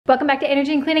Welcome back to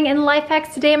Energy and Cleaning and Life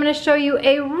Hacks. Today I'm going to show you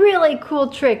a really cool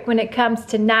trick when it comes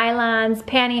to nylons,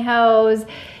 pantyhose,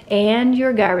 and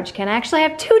your garbage can. I actually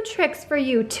have two tricks for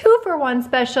you, 2-for-1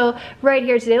 special right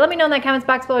here today. Let me know in the comments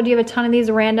box below, do you have a ton of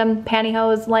these random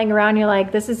pantyhose laying around? You're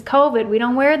like, this is COVID, we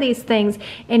don't wear these things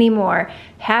anymore.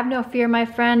 Have no fear, my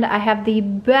friend. I have the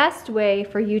best way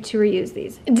for you to reuse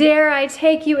these. Dare I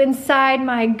take you inside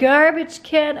my garbage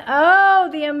can? Oh,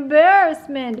 the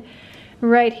embarrassment.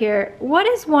 Right here. What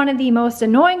is one of the most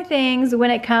annoying things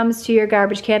when it comes to your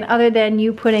garbage can other than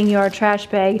you putting your trash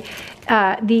bag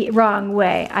the wrong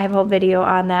way? I have a whole video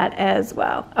on that as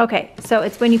well. Okay, so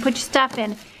it's when you put your stuff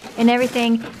in and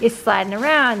everything is sliding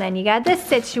around, then you got this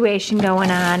situation going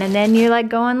on, and then you're like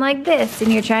going like this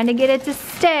and you're trying to get it to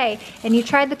stay, and you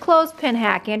tried the clothespin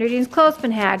hack, Andrea's clothespin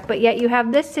hack, but yet you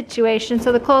have this situation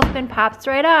so the clothespin pops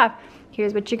right off.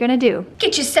 Here's what you're gonna do.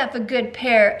 Get yourself a good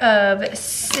pair of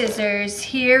scissors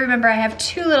here. Remember, I have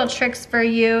two little tricks for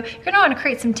you. You're gonna wanna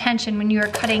create some tension when you are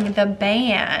cutting the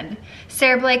band.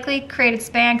 Sarah Blakely created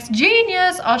Spanx.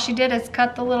 Genius! All she did is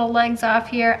cut the little legs off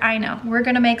here. I know, we're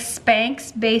gonna make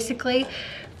Spanx basically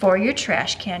for your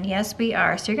trash can. Yes, we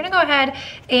are. So you're gonna go ahead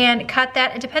and cut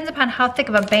that. It depends upon how thick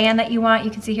of a band that you want.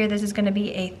 You can see here, this is gonna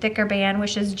be a thicker band,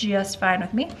 which is just fine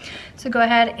with me. So go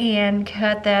ahead and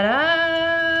cut that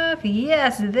off.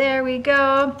 Yes, there we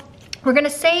go. We're gonna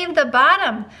save the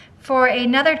bottom for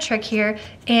another trick here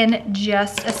in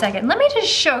just a second. Let me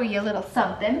just show you a little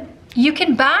something. You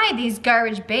can buy these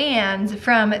garbage bands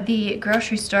from the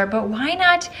grocery store, but why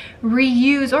not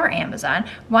reuse, or Amazon,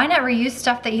 why not reuse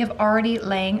stuff that you have already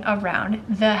laying around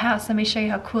the house? Let me show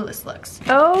you how cool this looks.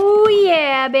 Oh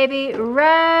yeah, baby,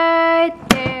 right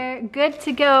there, good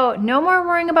to go. No more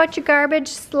worrying about your garbage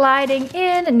sliding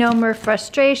in, no more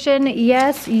frustration.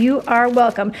 Yes, you are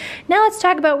welcome. Now let's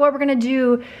talk about what we're gonna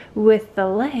do with the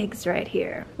legs right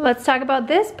here. Let's talk about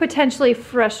this potentially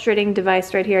frustrating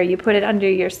device right here. You put it under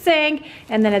your sink,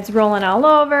 and then it's rolling all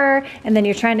over, and then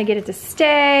you're trying to get it to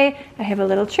stay. I have a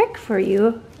little trick for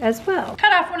you as well.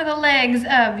 Cut off one of the legs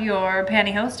of your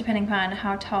pantyhose, depending upon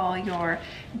how tall your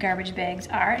garbage bags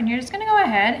are, and you're just gonna go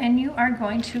ahead and you are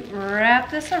going to wrap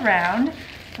this around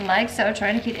like so,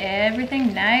 trying to keep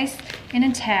everything nice and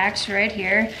intact right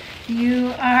here.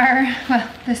 You are, well,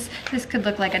 this could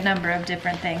look like a number of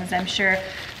different things, I'm sure.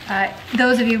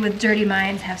 Those of you with dirty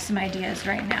minds have some ideas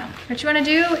right now. What you want to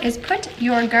do is put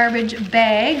your garbage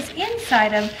bags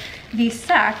inside of the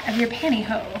sock of your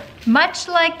pantyhose. Much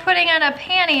like putting on a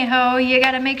pantyhose, you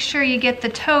got to make sure you get the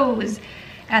toes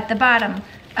at the bottom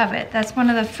of it. That's one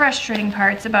of the frustrating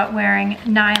parts about wearing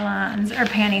nylons or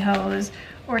pantyhose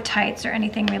or tights or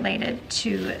anything related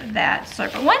to that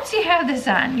sort. But once you have this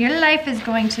on, your life is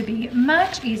going to be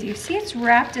much easier. See, it's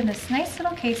wrapped in this nice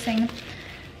little casing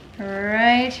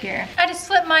right here. I just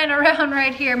slip mine around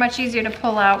right here. Much easier to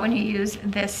pull out when you use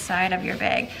this side of your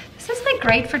bag. This is like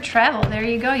great for travel. There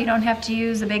you go. You don't have to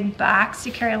use a big box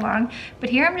to carry along. But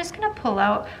here I'm just gonna pull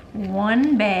out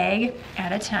one bag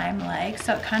at a time, like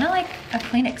so, kind of like a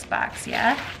Kleenex box,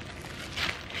 yeah?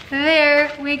 There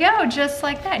we go, just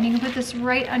like that. And you can put this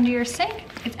right under your sink.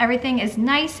 Everything is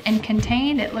nice and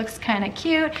contained. It looks kind of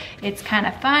cute. It's kind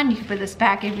of fun. You can put this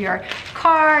back of your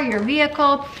car, your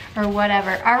vehicle, or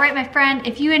whatever. All right, my friend,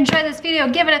 if you enjoyed this video,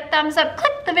 give it a thumbs up.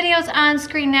 Click the videos on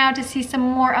screen now to see some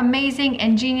more amazing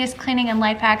and genius cleaning and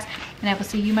life hacks. And I will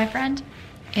see you, my friend,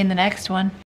 in the next one.